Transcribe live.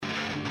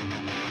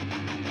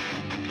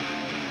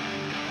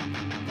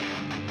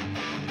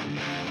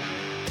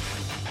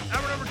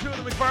to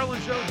the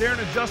McFarland Show. Darren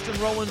and Justin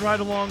rolling right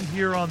along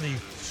here on the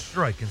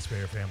Strike and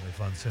Spare Family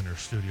Fun Center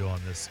studio on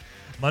this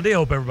Monday. I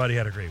hope everybody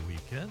had a great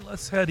weekend.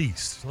 Let's head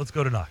east. Let's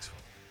go to Knoxville.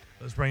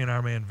 Let's bring in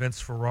our man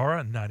Vince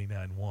Ferrara,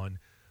 99.1,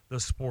 the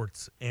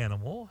sports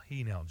animal.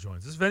 He now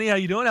joins us. Vinny, how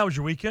you doing? How was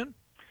your weekend?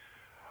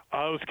 It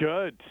was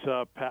good.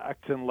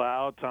 Packed and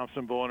loud.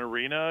 Thompson-Boling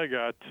Arena.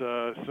 Got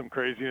some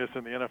craziness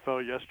in the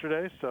NFL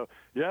yesterday. So,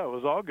 yeah, it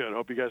was all good.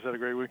 Hope you guys had a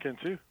great weekend,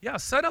 too. Yeah,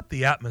 set up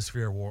the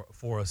atmosphere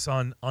for us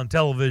on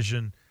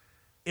television.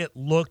 It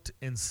looked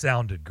and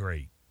sounded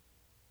great.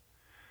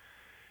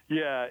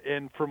 Yeah,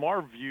 and from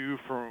our view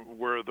from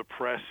where the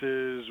press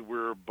is,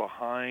 we're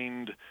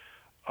behind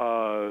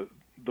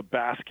the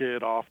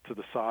basket off to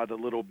the side a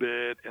little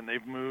bit, and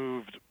they've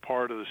moved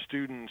part of the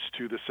students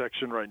to the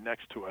section right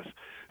next to us.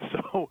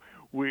 So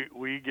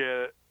we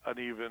get an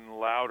even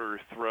louder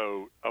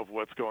throat of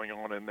what's going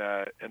on in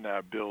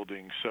that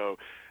building. So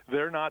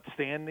they're not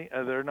standing,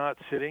 they're not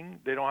sitting.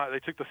 They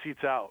took the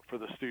seats out for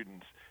the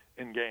students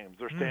in games.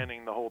 They're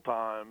standing the whole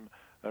time.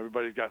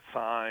 Everybody's got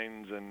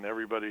signs, and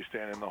everybody's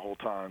standing the whole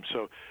time.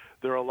 So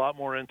they're a lot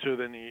more into it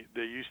than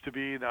they used to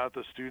be. Now that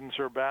the students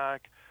are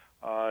back,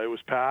 it was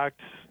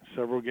packed.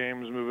 Several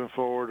games moving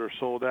forward are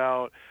sold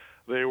out.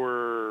 They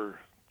were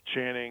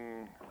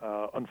chanting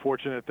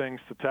unfortunate things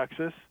to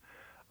Texas.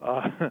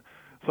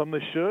 Some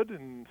they should,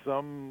 and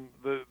some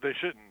they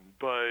shouldn't.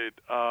 But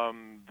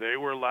they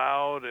were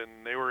loud,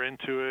 and they were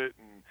into it.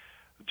 And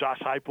Josh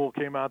Heupel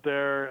came out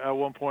there at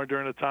one point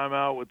during the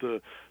timeout with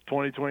the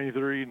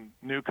 2023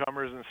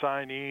 newcomers and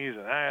signees,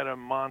 and I had a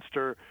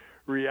monster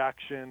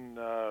reaction.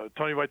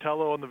 Tony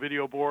Vitello on the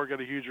video board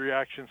got a huge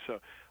reaction. So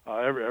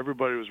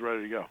everybody was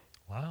ready to go.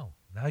 Wow.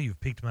 Now you've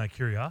piqued my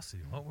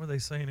curiosity. What were they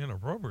saying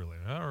inappropriately?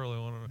 I don't really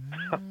want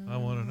to know. I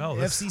want to know.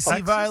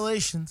 FCC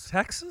violations.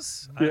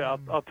 Texas? Yeah,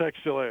 I'll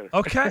text you later.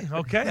 Okay.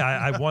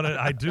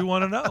 I do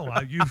want to know.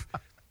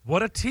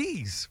 What a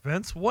tease,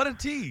 Vince. What a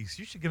tease.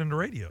 You should get into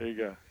radio. There you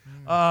go.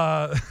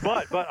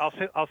 But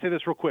I'll say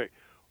this real quick.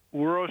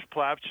 Uros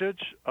Plavšić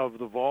of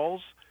the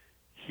Vols,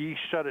 he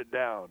shut it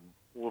down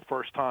the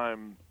first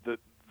time that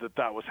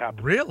was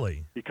happening.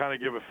 Really? He kind of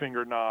gave a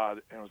finger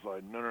nod and was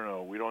like,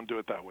 no, we don't do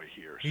it that way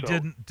here. He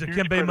didn't.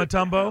 Dikembe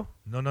Mutombo?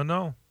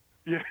 No.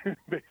 Yeah,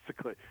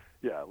 basically.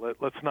 Yeah,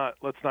 let's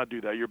not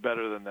do that. You're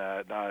better than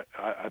that. And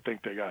I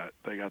think they got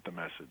the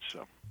message.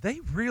 So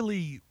they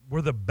really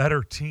were the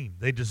better team.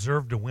 They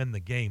deserved to win the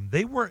game.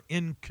 They were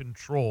in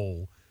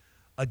control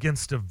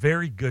against a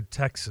very good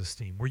Texas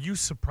team. Were you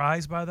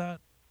surprised by that?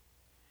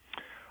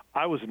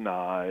 I was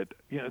not.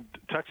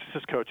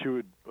 Texas's coach,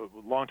 who was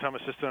a longtime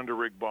assistant under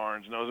Rick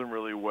Barnes, knows him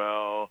really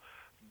well,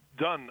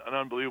 done an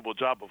unbelievable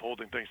job of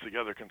holding things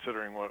together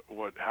considering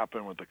what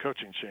happened with the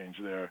coaching change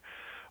there.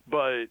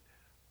 But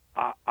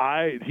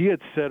he had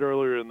said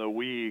earlier in the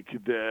week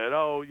that,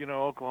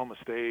 Oklahoma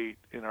State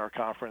in our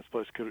conference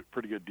plays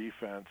pretty good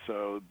defense,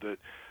 so that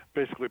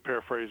basically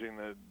paraphrasing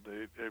that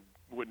it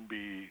wouldn't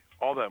be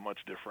all that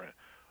much different.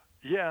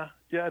 Yeah,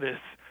 it is.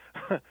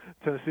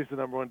 Tennessee's the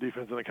number one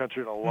defense in the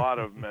country in a lot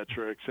of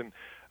metrics, and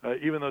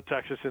even though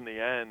Texas in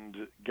the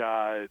end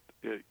got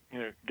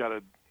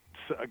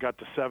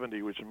to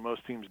 70, which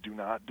most teams do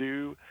not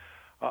do,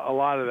 a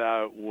lot of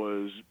that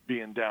was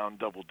being down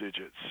double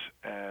digits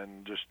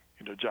and just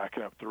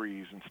jacking up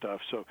threes and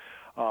stuff. So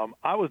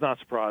I was not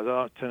surprised. I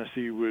thought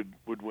Tennessee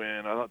would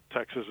win. I thought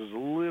Texas was a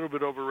little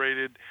bit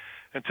overrated,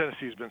 and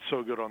Tennessee's been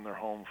so good on their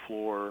home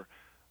floor.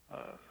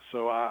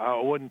 So I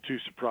wasn't too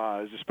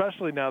surprised,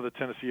 especially now that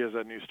Tennessee has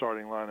that new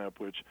starting lineup,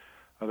 which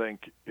I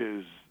think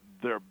is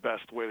their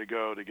best way to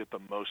go to get the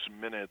most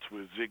minutes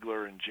with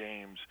Ziegler and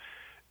James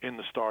in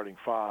the starting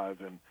five.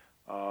 And,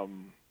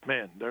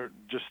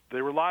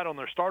 they relied on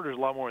their starters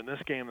a lot more in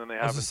this game than they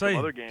have in some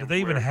other games. Did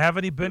they even have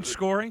any bench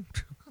scoring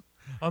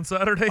on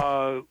Saturday?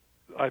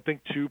 I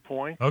think 2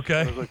 points.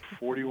 Okay. It was like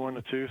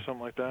 41-2, something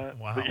like that.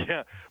 Wow.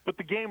 But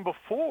the game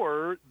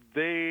before,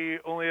 they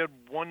only had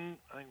one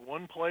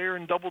player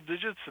in double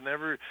digits, and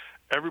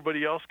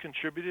everybody else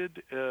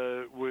contributed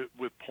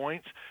with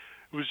points.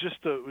 It was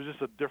just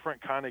a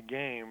different kind of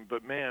game.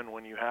 But man,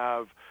 when you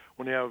have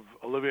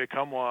Olivier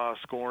Nkamhoua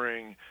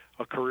scoring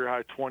a career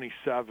high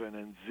 27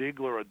 and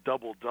Ziegler a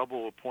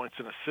double-double with points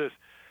and assists,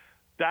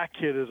 that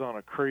kid is on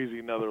a crazy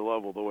another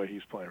level the way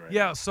he's playing right now.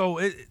 Yeah, so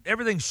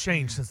everything's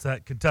changed since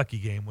that Kentucky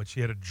game, which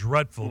he had a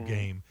dreadful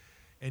game,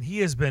 and he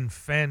has been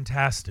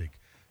fantastic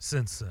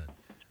since then.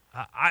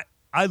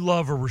 I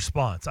love a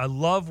response. I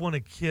love when a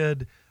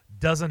kid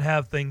doesn't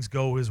have things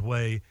go his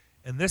way,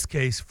 in this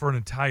case for an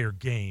entire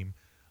game,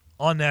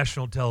 on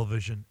national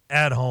television,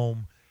 at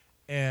home,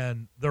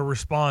 and the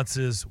response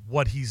is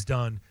what he's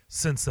done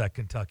since that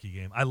Kentucky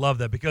game. I love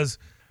that because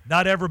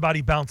not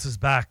everybody bounces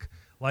back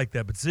like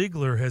that, but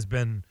Ziegler he's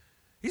been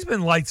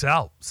lights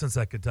out since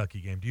that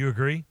Kentucky game. Do you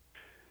agree?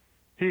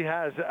 He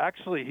has.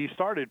 Actually, he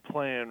started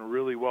playing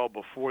really well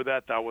before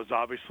that. That was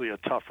obviously a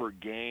tougher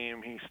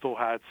game. He still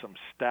had some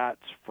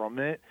stats from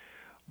it.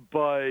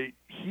 But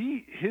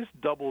his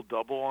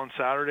double-double on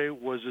Saturday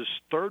was his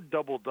third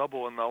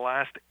double-double in the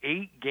last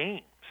 8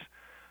 games.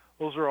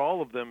 Those are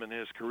all of them in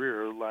his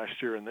career last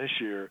year and this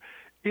year.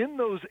 In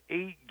those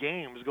 8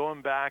 games,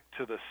 going back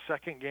to the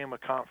second game of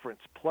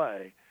conference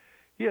play,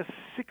 he has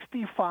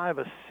 65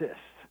 assists.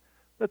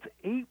 That's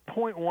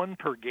 8.1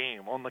 per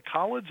game. On the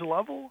college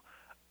level,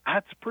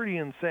 that's pretty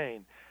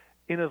insane.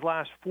 In his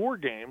last 4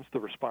 games,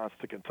 the response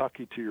to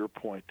Kentucky, to your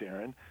point,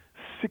 Darren,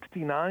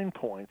 69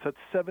 points. That's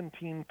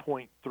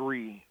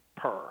 17.3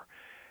 per.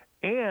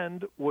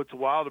 And what's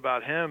wild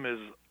about him is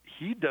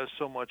he does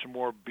so much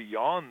more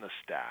beyond the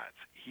stats.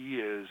 He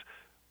is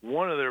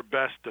one of their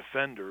best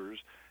defenders,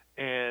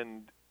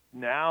 and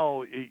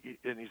now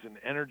and he's an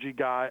energy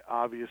guy,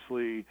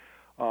 obviously,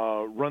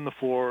 run the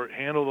floor,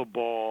 handle the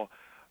ball.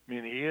 I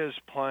mean, he is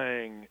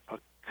playing a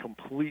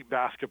complete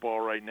basketball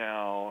right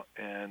now,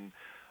 and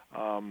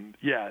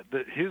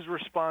his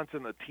response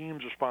and the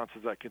team's response to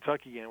that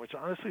Kentucky game, which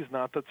honestly is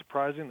not that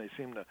surprising. They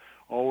seem to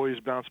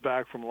always bounce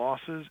back from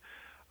losses.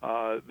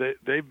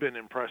 They've been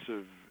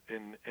impressive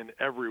in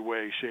every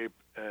way, shape,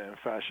 and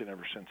fashion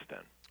ever since then.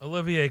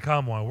 Olivier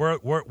Nkamhoua,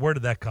 where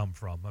did that come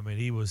from? I mean,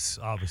 he was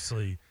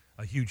obviously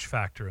a huge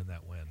factor in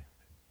that win.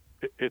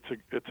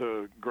 It's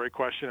a great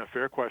question, a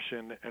fair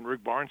question, and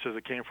Rick Barnes says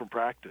it came from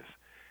practice.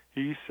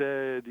 He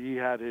said he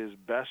had his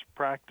best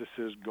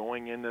practices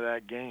going into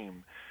that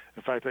game.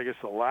 In fact, I guess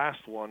the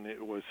last one,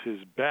 it was his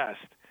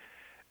best,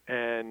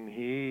 and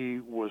he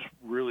was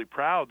really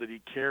proud that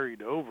he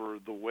carried over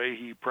the way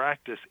he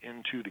practiced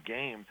into the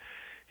game.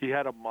 He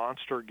had a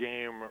monster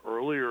game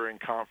earlier in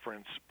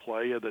conference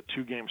play, the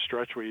 2-game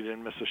stretch where he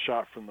didn't miss a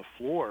shot from the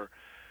floor,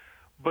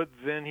 but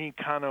then he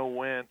kind of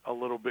went a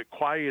little bit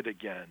quiet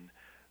again.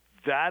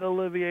 That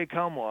Olivier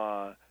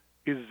Nkamhoua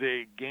is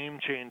a game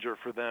changer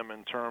for them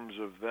in terms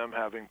of them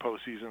having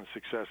postseason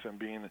success and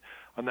being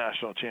a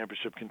national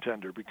championship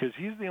contender, because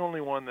he's the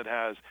only one that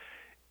has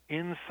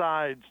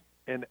inside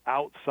and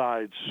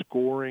outside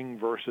scoring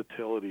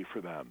versatility for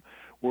them,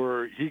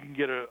 where he can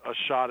get a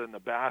shot in the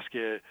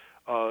basket,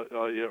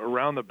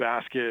 around the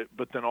basket,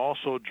 but then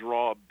also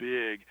draw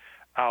big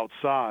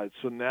outside.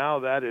 So now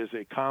that is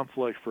a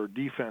conflict for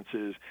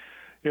defenses.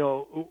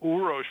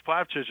 Uroš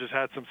Plavšić has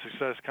had some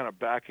success kind of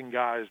backing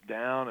guys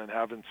down and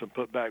having some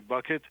putback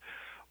buckets,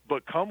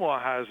 but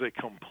Nkamhoua has a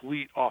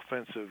complete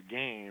offensive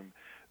game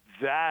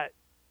that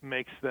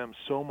makes them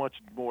so much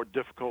more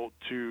difficult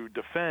to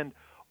defend.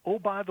 Oh,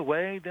 by the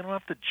way, they don't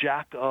have to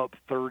jack up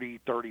 30,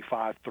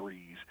 35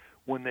 threes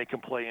when they can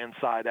play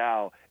inside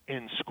out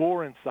and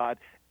score inside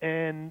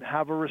and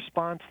have a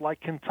response like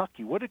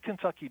Kentucky. What did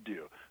Kentucky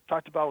do?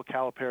 Talked about what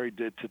Calipari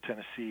did to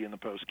Tennessee in the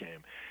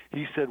postgame.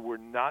 He said, we're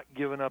not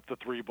giving up the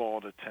 3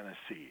 ball to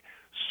Tennessee.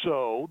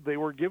 So they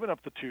were giving up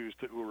the 2s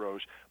to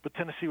Uroš, but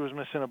Tennessee was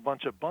missing a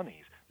bunch of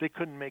bunnies. They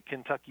couldn't make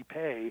Kentucky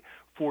pay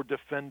for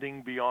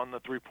defending beyond the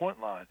 3-point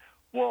line.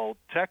 Well,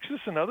 Texas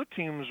and other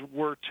teams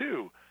were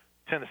too.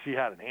 Tennessee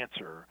had an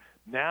answer.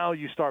 Now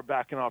you start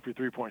backing off your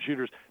 3-point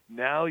shooters.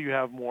 Now you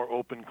have more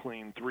open,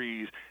 clean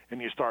threes, and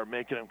you start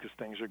making them because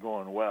things are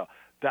going well.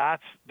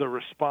 That's the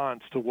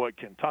response to what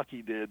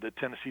Kentucky did that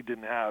Tennessee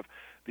didn't have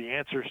the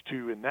answers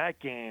to in that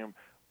game.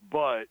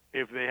 But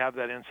if they have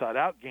that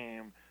inside-out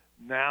game,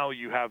 now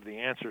you have the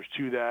answers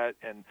to that.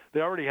 And they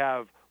already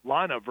have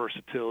lineup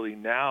versatility.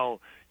 Now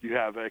you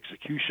have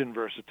execution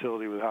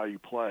versatility with how you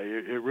play.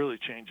 It really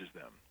changes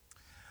them.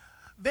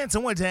 Vince, I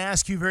wanted to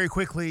ask you very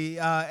quickly,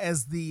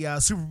 as the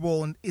Super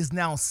Bowl is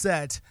now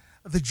set,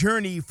 the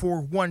journey for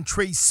one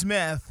Trey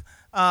Smith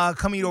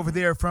coming over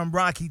there from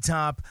Rocky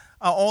Top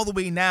all the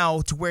way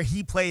now to where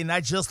he played, and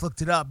I just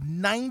looked it up,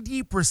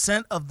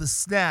 90% of the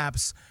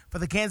snaps for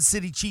the Kansas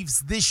City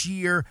Chiefs this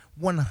year,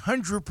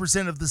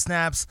 100% of the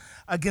snaps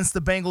against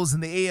the Bengals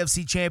in the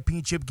AFC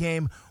Championship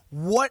game.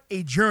 What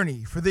a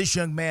journey for this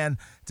young man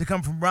to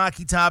come from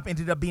Rocky Top,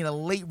 ended up being a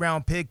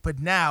late-round pick, but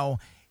now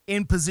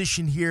in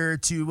position here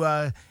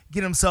to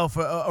get himself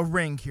a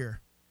ring here.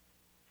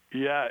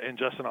 Yeah, and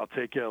Justin, I'll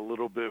take you a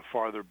little bit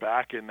farther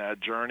back in that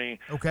journey.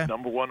 Okay.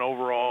 Number 1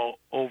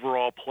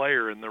 overall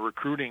player in the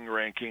recruiting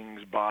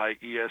rankings by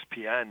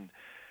ESPN,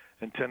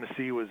 and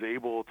Tennessee was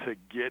able to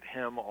get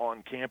him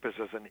on campus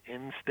as an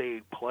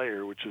in-state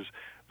player, which is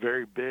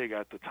very big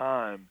at the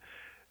time.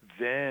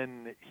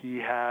 Then he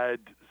had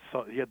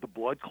the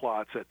blood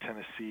clots at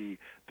Tennessee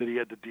that he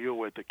had to deal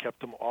with that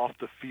kept him off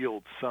the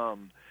field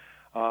some.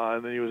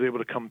 And then he was able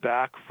to come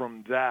back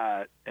from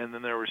that, and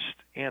then there was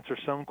answer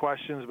some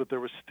questions, but there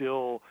was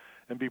still,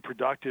 and be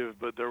productive,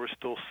 but there was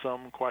still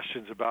some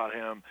questions about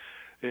him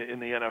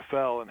in the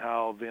NFL and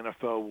how the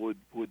NFL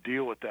would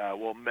deal with that.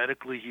 Well,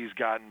 medically he's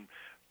gotten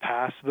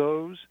past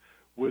those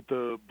with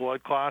the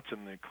blood clots,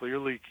 and they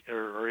clearly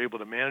are able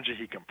to manage it.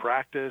 He can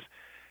practice,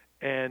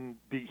 and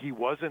he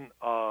wasn't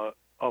a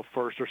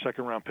first or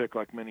second round pick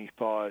like many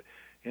thought.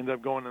 He ended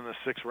up going in the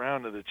 6th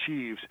round to the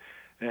Chiefs,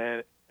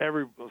 and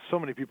so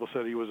many people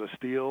said he was a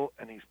steal,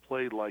 and he's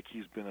played like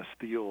he's been a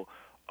steal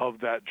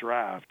of that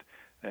draft.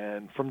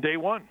 And from day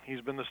one,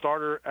 he's been the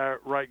starter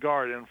at right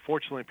guard. And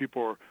unfortunately,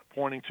 people are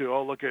pointing to,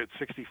 look at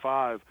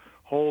 65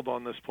 hold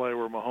on this play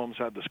where Mahomes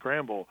had the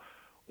scramble.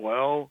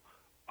 Well,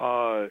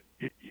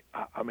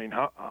 mean,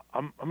 how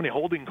many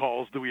holding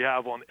calls do we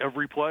have on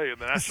every play in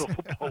the National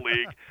Football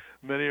League,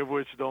 many of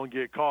which don't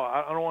get called?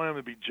 I don't want him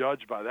to be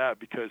judged by that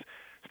because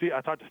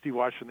I talked to Steve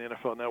Weiss from the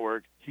NFL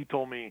Network. He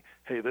told me,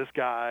 hey, this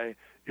guy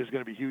is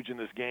going to be huge in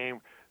this game.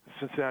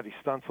 Cincinnati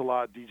stunts a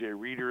lot. DJ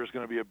Reader is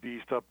going to be a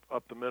beast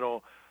up the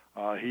middle.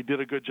 He did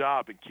a good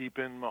job in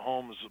keeping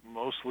Mahomes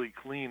mostly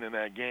clean in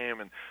that game,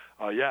 and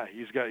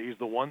he's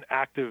the one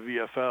active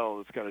VFL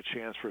that's got a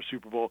chance for a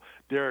Super Bowl.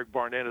 Derek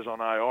Barnett is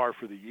on IR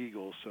for the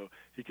Eagles, so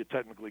he could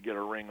technically get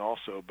a ring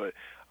also. But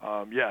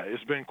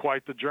it's been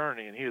quite the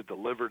journey, and he has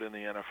delivered in the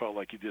NFL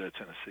like he did at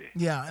Tennessee.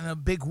 Yeah, in a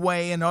big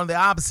way. And on the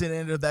opposite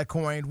end of that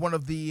coin, one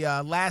of the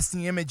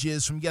lasting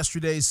images from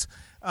yesterday's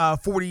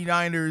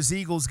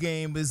 49ers-Eagles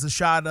game is a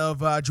shot of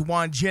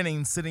Juwan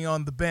Jennings sitting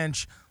on the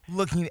bench,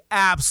 looking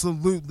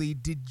absolutely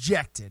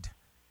dejected.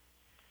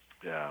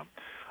 Yeah.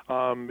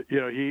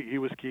 He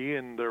was key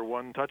in their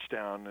one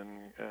touchdown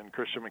and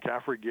Christian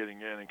McCaffrey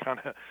getting in and kind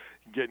of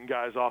getting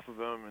guys off of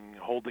him and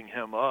holding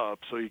him up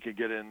so he could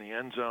get in the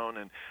end zone.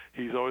 And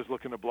he's always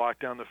looking to block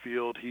down the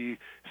field. He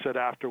said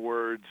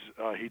afterwards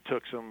he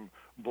took some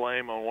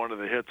blame on one of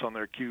the hits on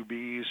their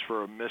QBs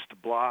for a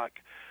missed block.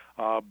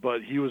 But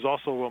he was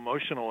also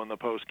emotional in the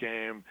post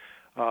game.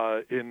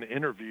 In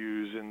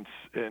interviews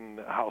and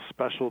how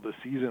special the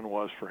season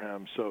was for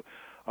him. So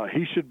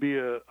he should be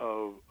a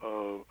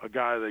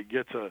guy that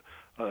gets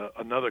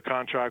another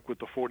contract with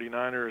the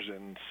 49ers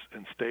and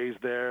stays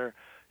there.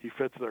 He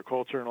fits their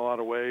culture in a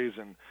lot of ways.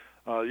 And,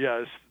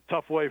 it's a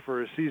tough way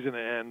for his season to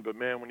end. But,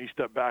 man, when you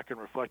step back and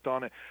reflect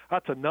on it,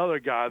 that's another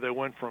guy that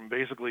went from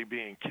basically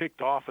being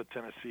kicked off at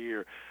Tennessee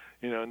or,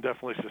 and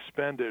definitely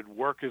suspended,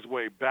 work his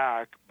way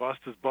back, bust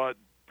his butt,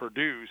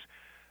 produce,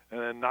 and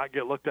then not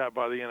get looked at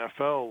by the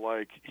NFL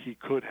like he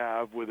could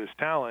have with his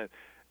talent,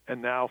 and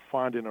now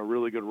finding a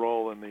really good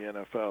role in the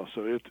NFL.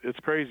 So it's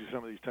crazy,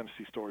 some of these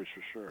Tennessee stories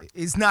for sure.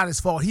 It's not his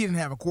fault. He didn't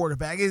have a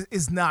quarterback.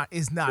 It's not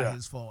his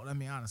fault. I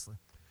mean, honestly.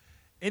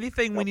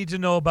 Anything we need to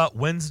know about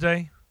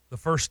Wednesday, the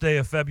first day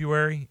of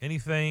February?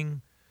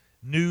 Anything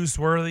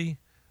newsworthy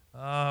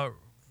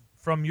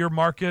from your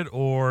market,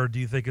 or do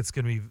you think it's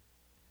going to be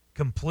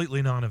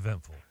completely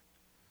non-eventful?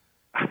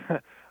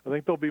 I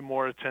think there'll be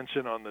more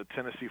attention on the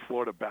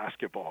Tennessee-Florida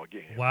basketball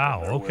game.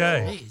 Wow.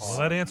 Okay. Well,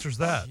 that answers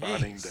that.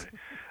 Signing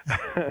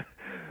day.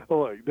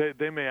 Well, look,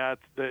 they may add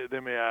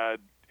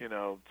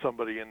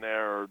somebody in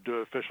there or do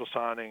an official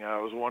signing.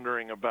 I was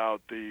wondering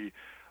about the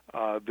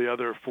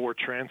other 4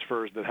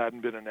 transfers that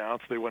hadn't been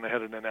announced. They went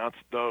ahead and announced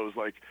those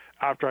like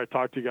after I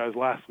talked to you guys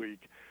last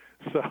week.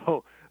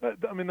 So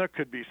I mean, there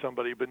could be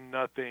somebody, but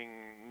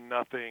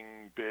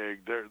nothing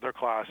big. Their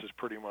class is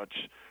pretty much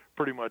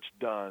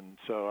done,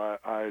 so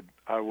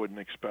I wouldn't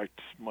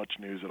expect much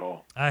news at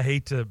all. I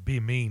hate to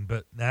be mean,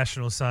 but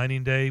National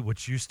Signing Day,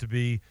 which used to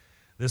be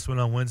this one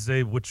on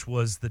Wednesday, which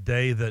was the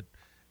day that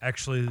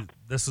actually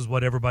this is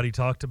what everybody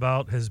talked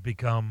about, has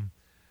become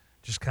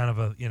just kind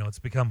of it's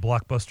become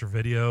Blockbuster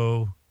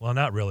Video. Well,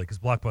 not really, because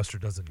Blockbuster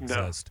doesn't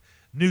exist.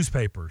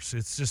 Newspapers,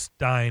 it's just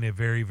dying a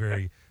very,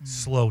 very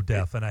slow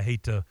death, and I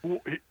hate to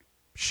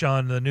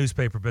shun the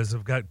newspaper business.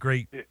 I've got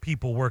great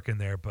people working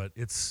there, but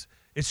it's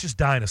just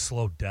dying a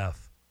slow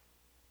death.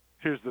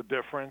 Here's the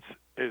difference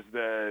is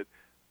that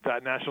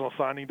National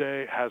Signing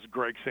Day has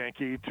Greg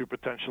Sankey to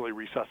potentially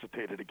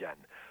resuscitate it again,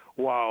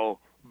 while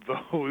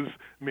those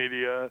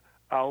media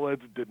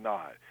outlets did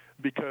not.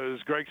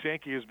 Because Greg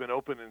Sankey has been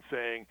open in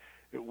saying,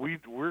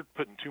 we're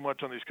putting too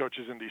much on these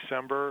coaches in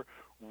December.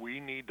 We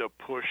need to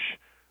push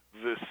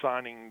this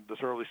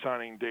early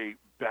signing date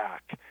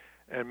back.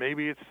 And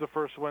maybe it's the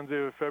first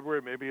Wednesday of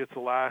February, maybe it's the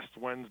last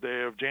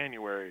Wednesday of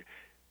January.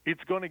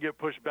 It's going to get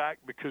pushed back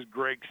because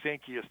Greg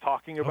Sankey is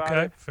talking about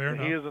it. Fair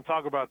enough. He doesn't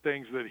talk about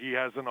things that he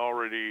hasn't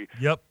already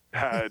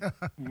had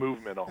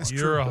movement on.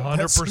 You're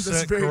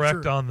 100%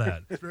 correct on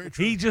that.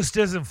 He just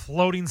isn't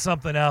floating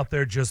something out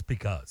there just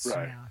because.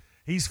 Right.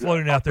 He's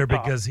floating out there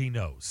because he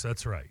knows.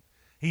 That's right.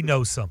 He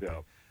knows something.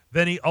 Yeah.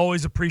 Vinny,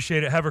 always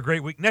appreciate it. Have a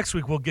great week. Next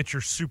week, we'll get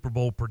your Super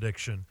Bowl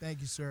prediction. Thank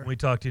you, sir. When we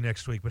talk to you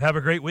next week. But have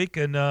a great week,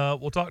 and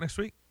we'll talk next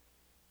week.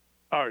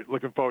 All right,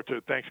 looking forward to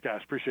it. Thanks,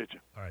 guys. Appreciate you.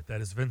 All right,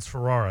 that is Vince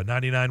Ferrara,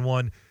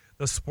 99.1.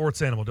 The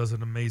Sports Animal does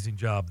an amazing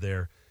job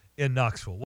there in Knoxville.